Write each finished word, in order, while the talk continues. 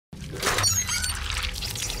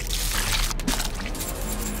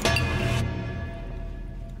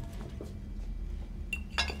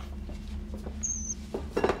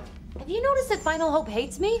Have you noticed that Final Hope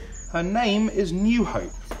hates me? Her name is New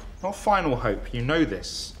Hope, not Final Hope. You know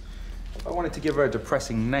this. If I wanted to give her a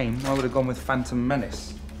depressing name, I would have gone with Phantom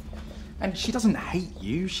Menace. And she doesn't hate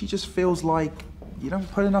you, she just feels like you don't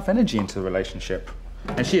put enough energy into the relationship.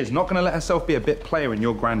 And she is not going to let herself be a bit player in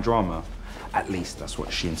your grand drama. At least that's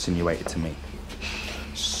what she insinuated to me.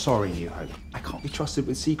 Sorry, New Hope. I can't be trusted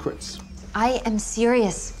with secrets. I am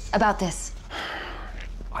serious about this.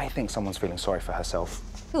 I think someone's feeling sorry for herself.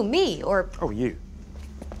 Who, me or... Oh, you.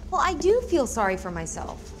 Well, I do feel sorry for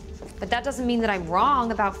myself. But that doesn't mean that I'm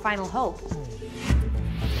wrong about Final Hope.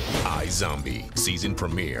 iZombie season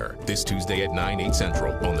premiere this Tuesday at 9, 8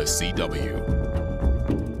 Central on the CW.